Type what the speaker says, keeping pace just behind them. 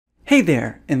Hey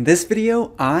there! In this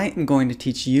video, I am going to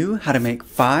teach you how to make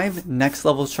 5 next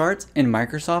level charts in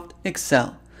Microsoft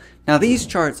Excel. Now these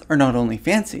charts are not only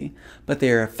fancy, but they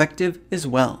are effective as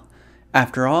well.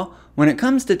 After all, when it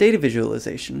comes to data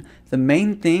visualization, the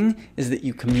main thing is that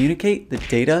you communicate the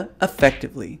data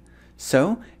effectively.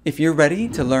 So, if you're ready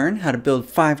to learn how to build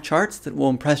 5 charts that will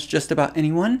impress just about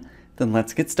anyone, then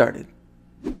let's get started.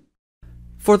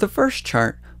 For the first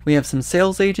chart, we have some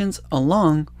sales agents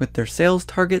along with their sales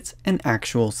targets and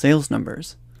actual sales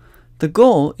numbers. The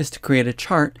goal is to create a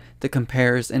chart that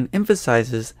compares and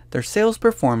emphasizes their sales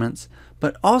performance,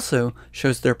 but also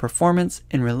shows their performance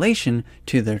in relation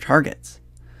to their targets.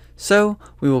 So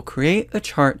we will create a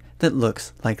chart that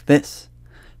looks like this.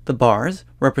 The bars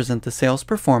represent the sales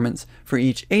performance for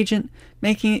each agent,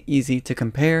 making it easy to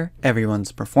compare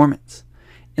everyone's performance.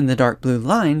 And the dark blue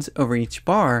lines over each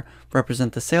bar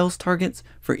represent the sales targets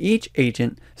for each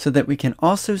agent so that we can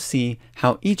also see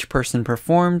how each person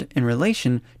performed in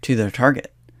relation to their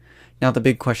target. Now the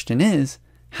big question is,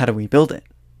 how do we build it?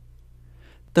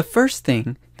 The first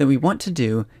thing that we want to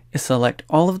do is select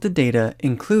all of the data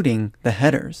including the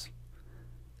headers.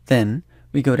 Then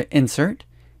we go to Insert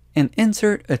and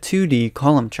insert a 2D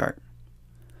column chart.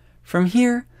 From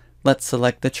here, let's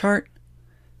select the chart,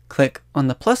 click on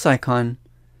the plus icon,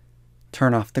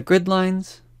 turn off the grid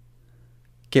lines,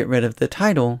 get rid of the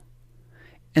title,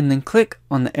 and then click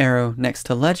on the arrow next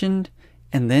to Legend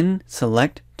and then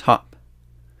select Top.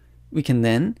 We can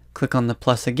then click on the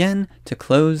plus again to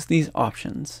close these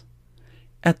options.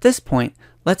 At this point,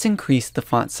 let's increase the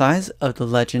font size of the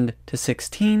Legend to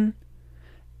 16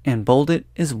 and bold it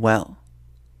as well.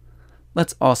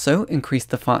 Let's also increase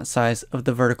the font size of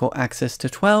the vertical axis to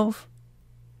 12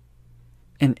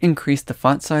 and increase the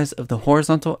font size of the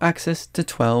horizontal axis to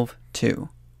 12 too.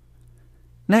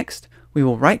 Next, we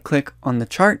will right-click on the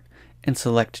chart and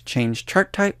select Change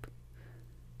Chart Type.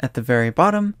 At the very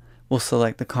bottom, we'll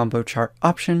select the Combo Chart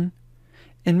option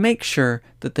and make sure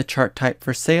that the chart type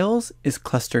for sales is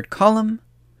Clustered Column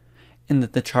and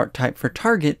that the chart type for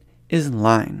target is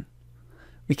Line.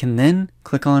 We can then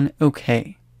click on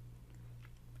OK.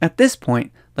 At this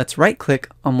point, let's right-click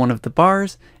on one of the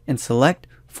bars and select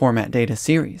Format Data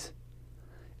Series.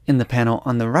 In the panel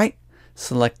on the right,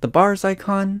 select the bars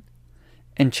icon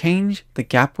and change the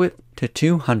gap width to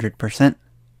 200%.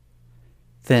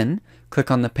 Then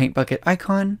click on the paint bucket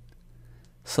icon,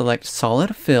 select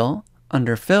Solid Fill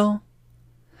under Fill,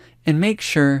 and make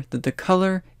sure that the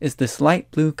color is this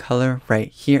light blue color right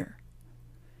here.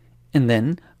 And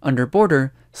then under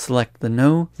Border, select the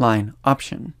No Line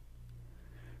option.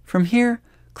 From here,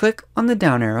 click on the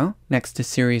down arrow next to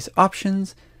Series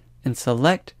Options and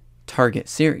select Target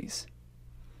Series.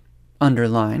 Under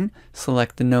Line,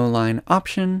 select the No Line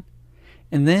option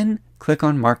and then click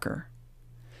on Marker.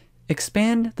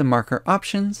 Expand the marker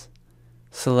options,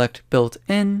 select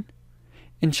Built-in,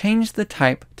 and change the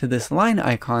type to this line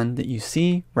icon that you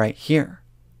see right here.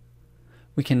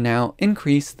 We can now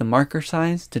increase the marker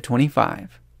size to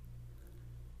 25.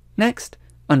 Next,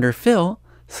 under Fill,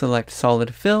 select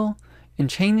Solid Fill and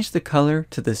change the color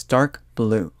to this dark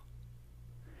blue.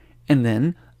 And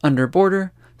then, under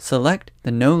Border, select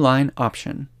the No Line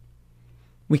option.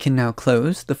 We can now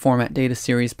close the Format Data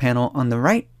Series panel on the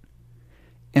right,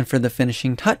 and for the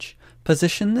finishing touch,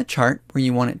 position the chart where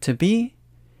you want it to be,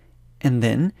 and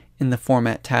then, in the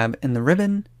Format tab in the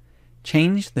ribbon,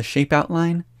 change the shape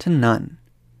outline to None.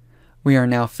 We are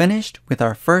now finished with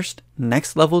our first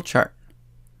next level chart.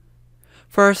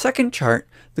 For our second chart,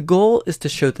 the goal is to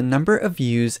show the number of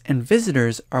views and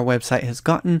visitors our website has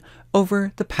gotten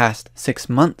over the past 6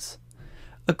 months.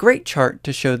 A great chart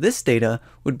to show this data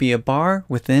would be a bar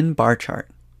within bar chart.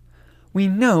 We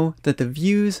know that the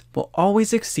views will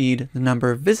always exceed the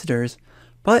number of visitors,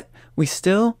 but we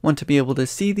still want to be able to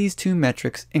see these two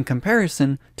metrics in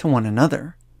comparison to one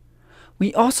another.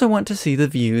 We also want to see the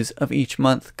views of each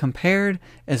month compared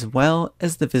as well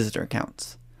as the visitor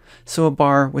counts. So a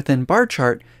bar within bar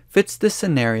chart fits this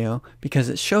scenario because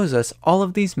it shows us all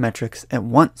of these metrics at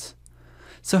once.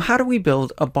 So how do we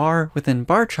build a bar within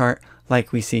bar chart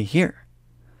like we see here?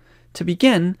 To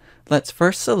begin, let's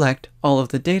first select all of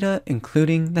the data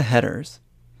including the headers.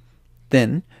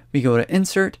 Then we go to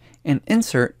Insert and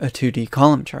insert a 2D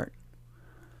column chart.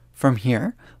 From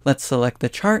here, let's select the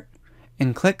chart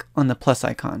and click on the plus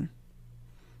icon.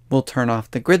 We'll turn off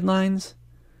the grid lines,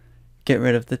 get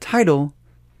rid of the title,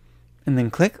 and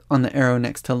then click on the arrow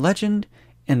next to Legend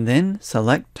and then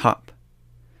select Top.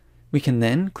 We can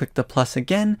then click the plus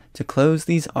again to close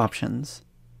these options.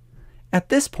 At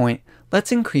this point,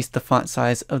 let's increase the font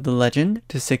size of the Legend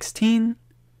to 16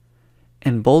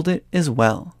 and bold it as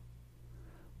well.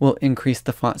 we'll increase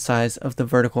the font size of the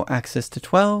vertical axis to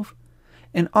 12,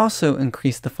 and also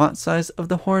increase the font size of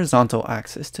the horizontal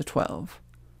axis to 12.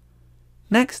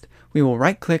 Next, we will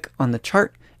right-click on the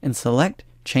chart and select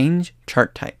Change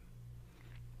Chart Type.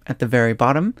 At the very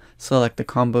bottom, select the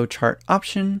Combo Chart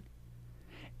option,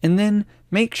 and then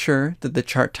make sure that the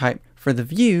chart type for the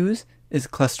views is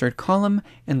clustered column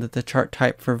and that the chart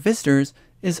type for visitors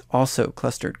is also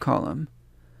clustered column.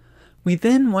 We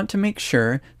then want to make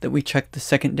sure that we check the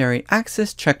secondary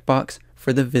axis checkbox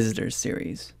for the visitors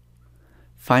series.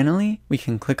 Finally, we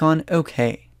can click on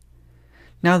OK.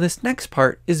 Now this next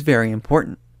part is very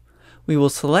important. We will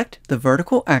select the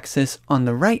vertical axis on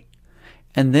the right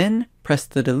and then press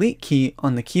the delete key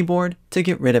on the keyboard to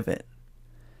get rid of it.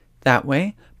 That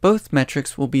way, both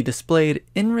metrics will be displayed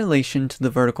in relation to the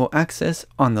vertical axis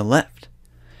on the left.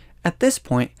 At this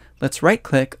point, let's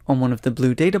right-click on one of the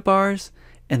blue data bars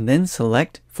and then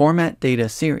select Format Data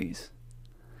Series.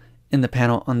 In the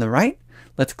panel on the right,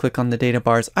 let's click on the data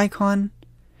bar's icon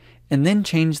and then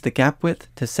change the gap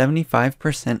width to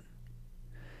 75%.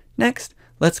 Next,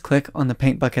 let's click on the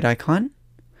paint bucket icon,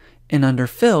 and under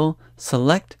Fill,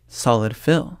 select Solid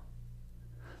Fill.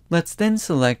 Let's then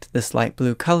select this light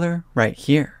blue color right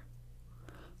here.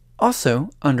 Also,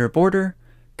 under Border,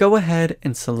 go ahead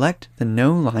and select the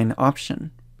No Line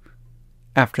option.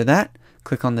 After that,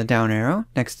 click on the down arrow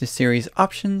next to Series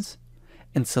Options,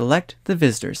 and select the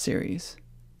Visitor Series.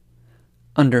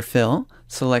 Under Fill,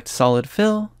 select Solid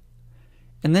Fill,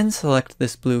 and then select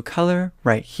this blue color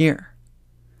right here.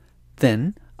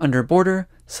 Then, under Border,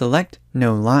 select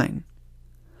No Line.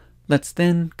 Let's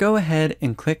then go ahead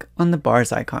and click on the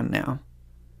bars icon now.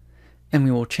 And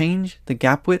we will change the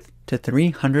gap width to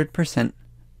 300%.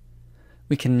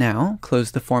 We can now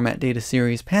close the Format Data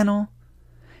Series panel,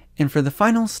 and for the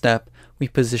final step, we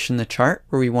position the chart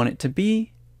where we want it to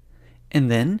be,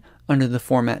 and then, under the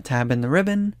Format tab in the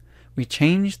ribbon, we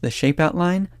change the Shape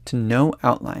Outline to No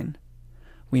Outline.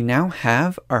 We now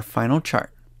have our final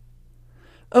chart.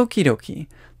 Okie dokie,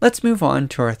 let's move on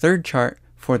to our third chart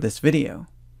for this video.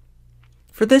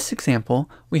 For this example,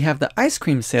 we have the ice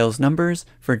cream sales numbers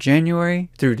for January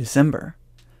through December.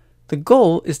 The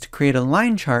goal is to create a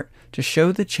line chart to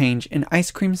show the change in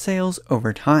ice cream sales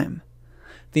over time.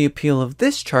 The appeal of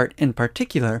this chart in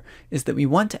particular is that we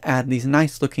want to add these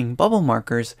nice looking bubble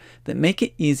markers that make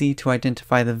it easy to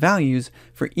identify the values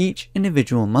for each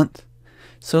individual month.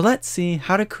 So let's see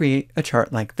how to create a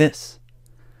chart like this.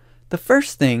 The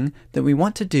first thing that we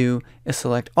want to do is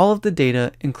select all of the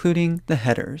data, including the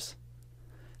headers.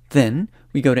 Then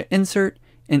we go to Insert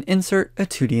and insert a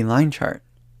 2D line chart.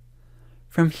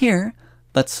 From here,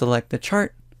 let's select the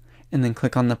chart and then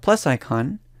click on the plus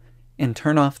icon and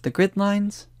turn off the grid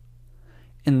lines.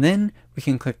 And then we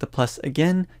can click the plus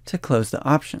again to close the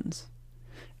options.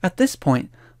 At this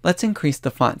point, let's increase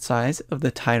the font size of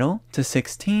the title to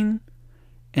 16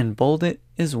 and bold it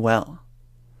as well.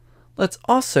 Let's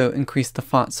also increase the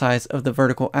font size of the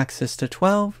vertical axis to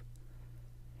 12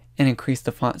 and increase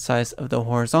the font size of the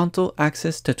horizontal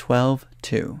axis to 12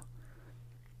 too.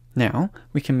 Now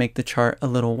we can make the chart a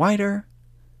little wider,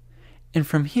 and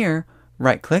from here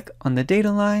right-click on the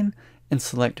data line and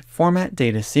select Format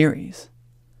Data Series.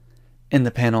 In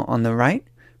the panel on the right,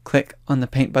 click on the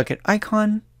paint bucket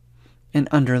icon, and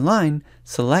under Line,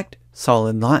 select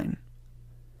Solid Line.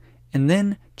 And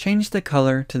then change the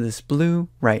color to this blue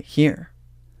right here.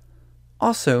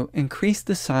 Also increase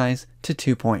the size to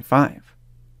 2.5.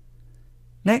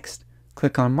 Next,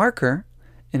 click on Marker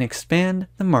and expand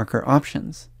the marker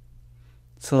options.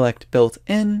 Select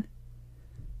Built-in,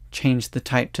 change the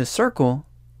type to Circle,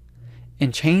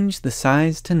 and change the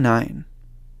size to 9.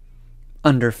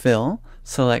 Under Fill,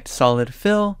 select Solid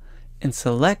Fill and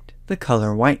select the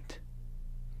color white.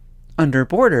 Under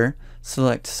Border,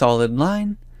 select Solid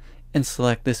Line and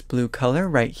select this blue color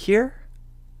right here,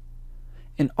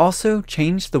 and also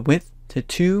change the width to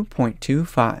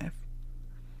 2.25.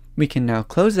 We can now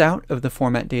close out of the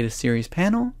Format Data Series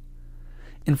panel,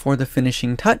 and for the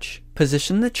finishing touch,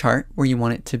 position the chart where you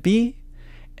want it to be,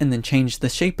 and then change the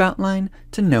shape outline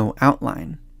to No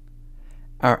Outline.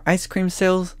 Our ice cream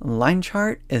sales line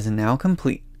chart is now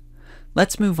complete.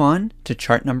 Let's move on to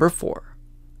chart number 4.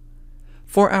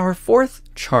 For our fourth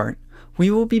chart, we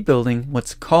will be building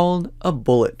what's called a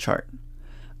bullet chart.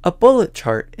 A bullet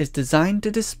chart is designed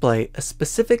to display a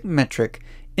specific metric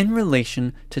in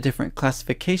relation to different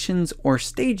classifications or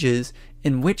stages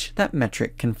in which that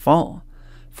metric can fall.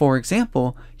 For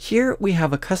example, here we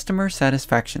have a customer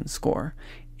satisfaction score,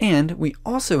 and we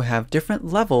also have different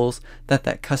levels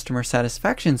that customer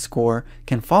satisfaction score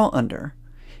can fall under.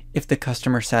 If the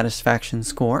customer satisfaction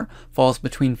score falls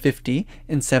between 50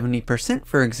 and 70%,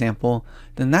 for example,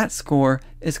 then that score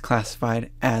is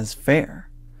classified as fair.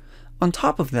 On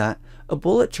top of that, a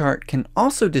bullet chart can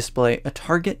also display a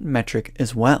target metric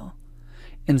as well.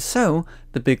 And so,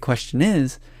 the big question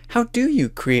is, how do you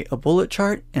create a bullet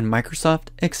chart in Microsoft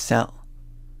Excel?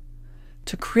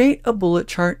 To create a bullet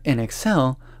chart in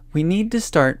Excel, we need to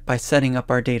start by setting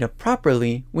up our data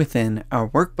properly within our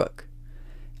workbook.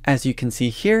 As you can see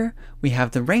here, we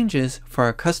have the ranges for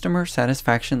our customer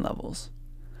satisfaction levels.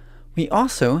 We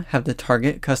also have the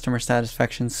target customer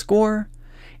satisfaction score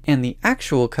and the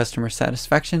actual customer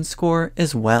satisfaction score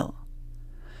as well.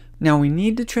 Now we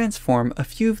need to transform a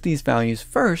few of these values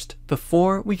first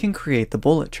before we can create the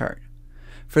bullet chart.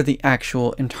 For the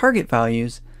actual and target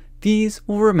values, these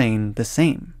will remain the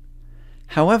same.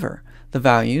 However, the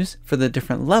values for the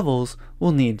different levels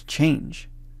will need to change.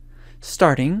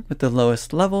 Starting with the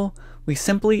lowest level, we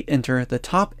simply enter the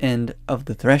top end of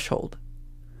the threshold.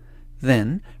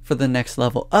 Then, for the next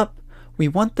level up, we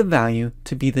want the value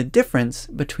to be the difference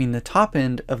between the top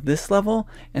end of this level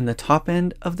and the top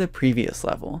end of the previous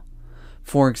level.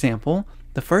 For example,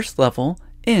 the first level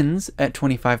ends at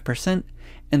 25%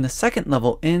 and the second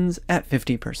level ends at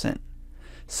 50%.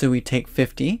 So we take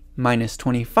 50 minus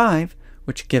 25,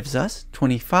 which gives us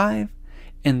 25,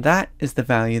 and that is the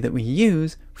value that we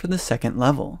use for the second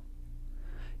level.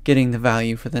 Getting the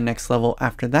value for the next level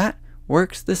after that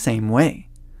works the same way.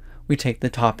 We take the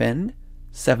top end,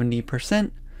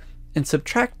 70%, and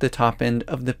subtract the top end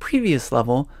of the previous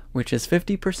level, which is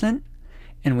 50%,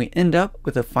 and we end up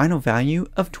with a final value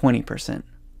of 20%.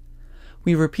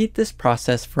 We repeat this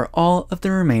process for all of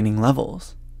the remaining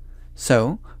levels.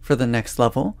 So, for the next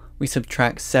level, we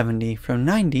subtract 70 from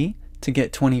 90 to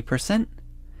get 20%,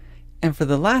 and for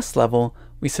the last level,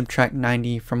 we subtract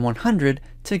 90 from 100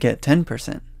 to get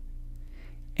 10%.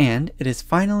 And it is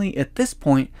finally at this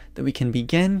point that we can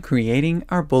begin creating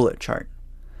our bullet chart.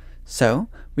 So,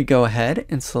 we go ahead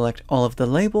and select all of the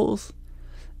labels,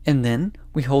 and then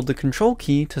we hold the Control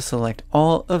key to select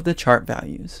all of the chart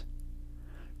values.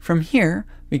 From here,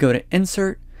 we go to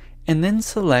Insert, and then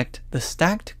select the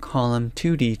Stacked Column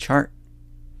 2D chart.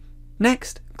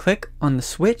 Next, click on the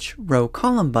Switch Row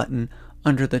Column button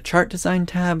under the Chart Design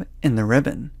tab in the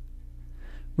ribbon.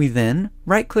 We then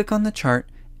right-click on the chart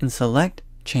and select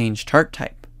Change Chart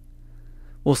Type.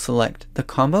 We'll select the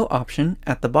Combo option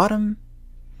at the bottom,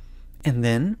 and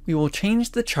then we will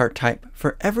change the chart type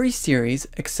for every series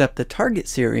except the target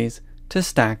series to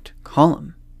Stacked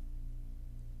Column.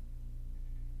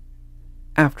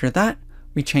 After that,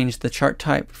 we change the chart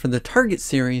type for the target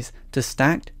series to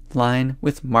Stacked Line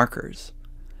with Markers.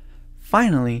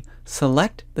 Finally,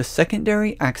 select the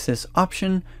Secondary Axis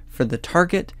option for the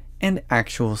target and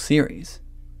actual series.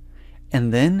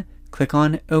 And then click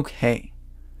on OK.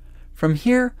 From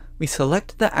here, we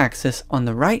select the axis on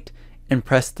the right and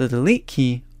press the Delete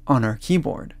key on our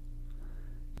keyboard.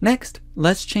 Next,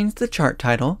 let's change the chart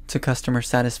title to Customer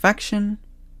Satisfaction.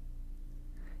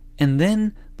 And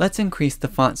then let's increase the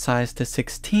font size to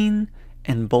 16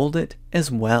 and bold it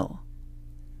as well.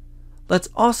 Let's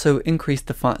also increase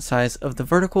the font size of the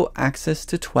vertical axis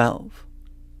to 12.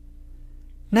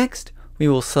 Next, we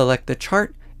will select the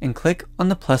chart and click on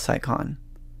the plus icon.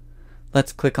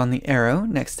 Let's click on the arrow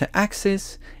next to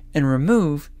Axis and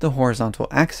remove the horizontal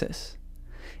axis.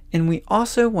 And we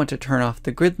also want to turn off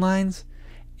the grid lines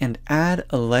and add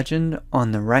a legend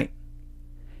on the right.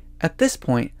 At this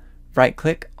point,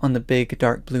 right-click on the big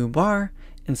dark blue bar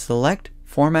and select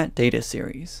Format Data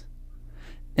Series.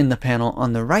 In the panel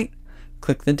on the right,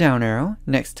 click the down arrow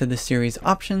next to the series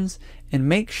options and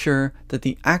make sure that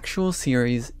the actual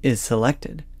series is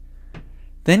selected.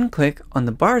 Then click on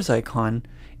the bars icon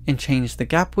and change the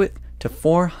gap width to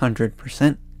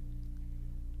 400%.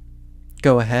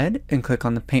 Go ahead and click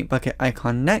on the paint bucket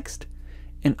icon next,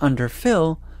 and under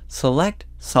Fill, select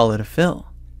Solid Fill.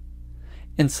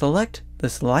 And select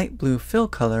this light blue fill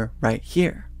color right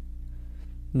here.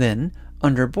 Then,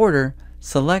 under Border,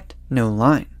 select No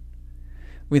Line.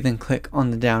 We then click on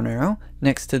the down arrow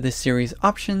next to the series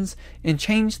options and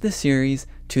change the series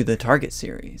to the target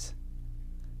series.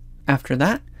 After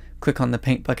that, click on the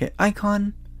paint bucket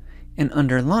icon, and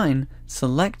under Line,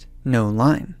 select No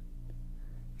Line.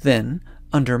 Then,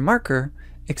 under Marker,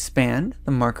 expand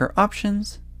the marker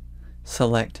options,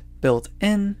 select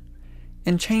Built-in,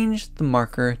 and change the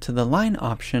marker to the line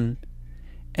option,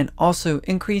 and also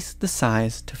increase the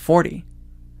size to 40.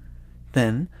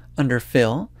 Then, under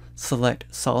Fill, select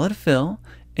Solid Fill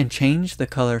and change the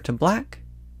color to black.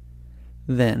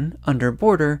 Then, under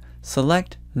Border,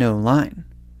 select No Line.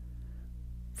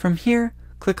 From here,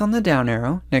 click on the down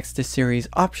arrow next to Series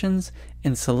Options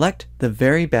and select the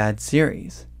Very Bad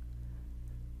series.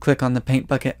 Click on the paint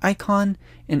bucket icon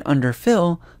and under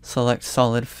Fill, select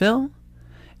Solid Fill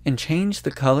and change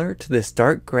the color to this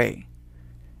dark gray.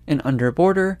 And under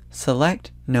Border,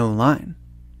 select No Line.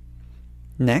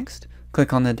 Next,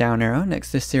 click on the down arrow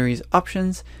next to Series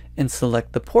Options and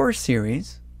select the Pour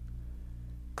series.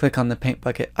 Click on the paint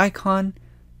bucket icon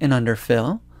and under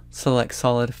Fill, select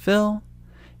Solid Fill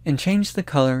and change the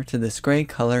color to this gray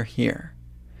color here.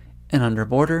 And under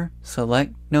Border,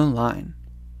 select No Line.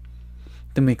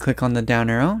 Then we click on the down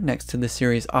arrow next to the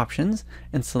series options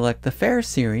and select the Fair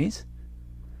series.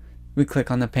 We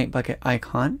click on the paint bucket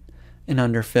icon and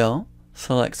under Fill,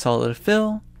 select Solid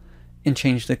Fill and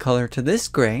change the color to this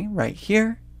gray right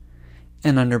here.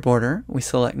 And under Border, we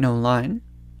select No Line.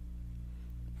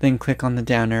 Then click on the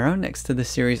down arrow next to the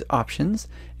series options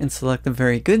and select the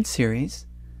Very Good series.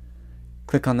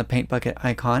 Click on the paint bucket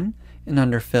icon and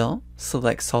under Fill,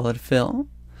 select Solid Fill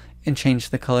and change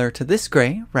the color to this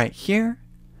gray right here.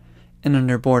 And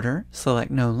under Border, select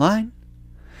No Line.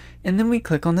 And then we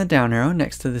click on the down arrow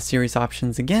next to the series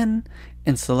options again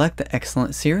and select the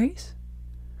Excellent series.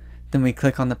 Then we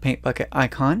click on the paint bucket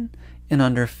icon and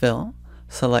under Fill,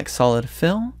 select Solid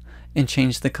Fill and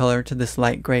change the color to this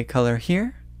light gray color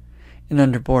here. And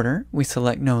under Border, we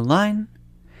select No Line.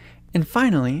 And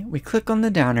finally, we click on the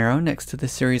down arrow next to the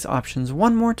series options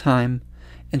one more time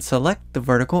and select the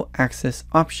Vertical Axis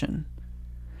option.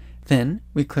 Then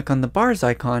we click on the bars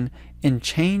icon and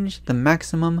change the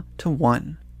maximum to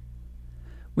 1.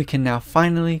 We can now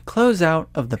finally close out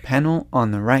of the panel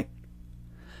on the right.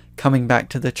 Coming back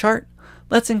to the chart,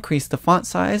 let's increase the font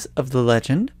size of the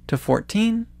legend to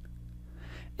 14.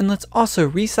 And let's also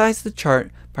resize the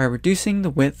chart by reducing the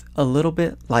width a little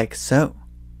bit like so.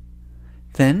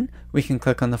 Then we can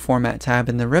click on the Format tab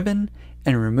in the ribbon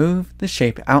and remove the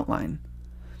shape outline.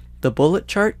 The bullet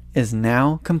chart is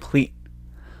now complete.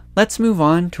 Let's move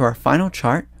on to our final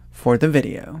chart for the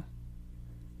video.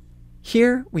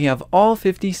 Here we have all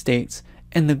 50 states,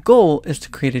 and the goal is to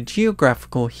create a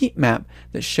geographical heat map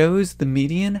that shows the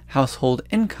median household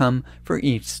income for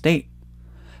each state.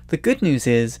 The good news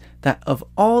is that of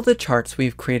all the charts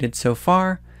we've created so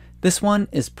far, this one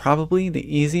is probably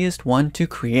the easiest one to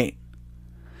create.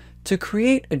 To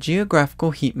create a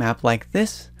geographical heat map like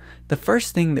this, the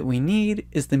first thing that we need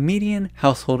is the median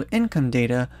household income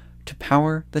data to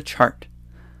power the chart.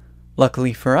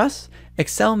 Luckily for us,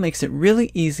 Excel makes it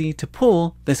really easy to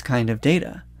pull this kind of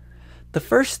data. The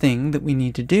first thing that we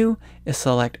need to do is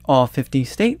select all 50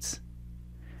 states,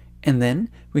 and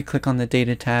then we click on the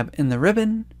Data tab in the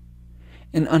ribbon,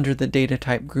 and under the Data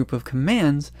Type group of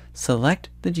commands, select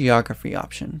the Geography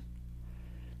option.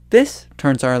 This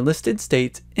turns our listed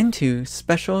states into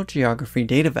special geography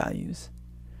data values.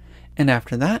 And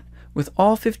after that, with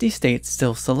all 50 states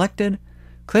still selected,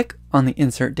 click on the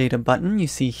Insert Data button you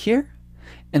see here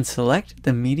and select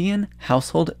the median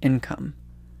household income.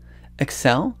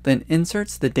 Excel then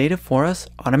inserts the data for us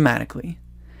automatically.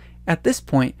 At this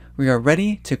point, we are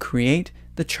ready to create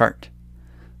the chart.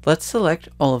 Let's select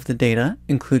all of the data,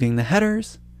 including the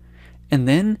headers, and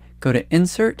then go to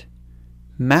Insert,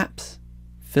 Maps,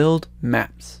 Filled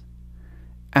Maps.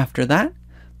 After that,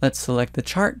 let's select the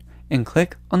chart and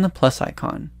click on the plus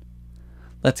icon.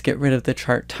 Let's get rid of the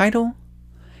chart title,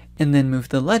 and then move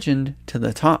the legend to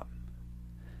the top.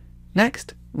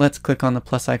 Next, let's click on the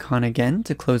plus icon again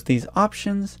to close these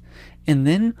options, and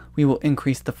then we will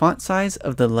increase the font size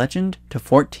of the legend to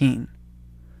 14.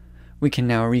 We can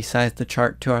now resize the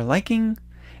chart to our liking,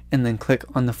 and then click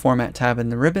on the Format tab in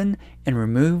the ribbon and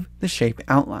remove the shape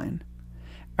outline.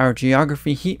 Our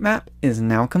geography heat map is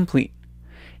now complete.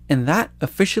 And that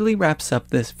officially wraps up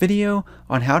this video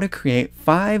on how to create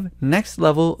 5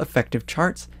 next-level effective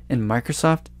charts in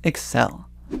Microsoft Excel.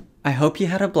 I hope you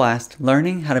had a blast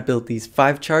learning how to build these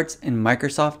 5 charts in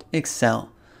Microsoft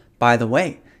Excel. By the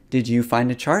way, did you find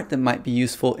a chart that might be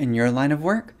useful in your line of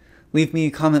work? Leave me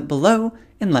a comment below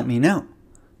and let me know.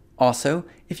 Also,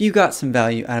 if you got some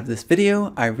value out of this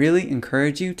video, I really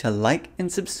encourage you to like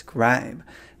and subscribe.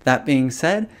 That being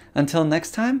said, until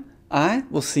next time, I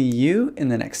will see you in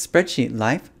the next Spreadsheet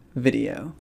Life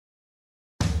video.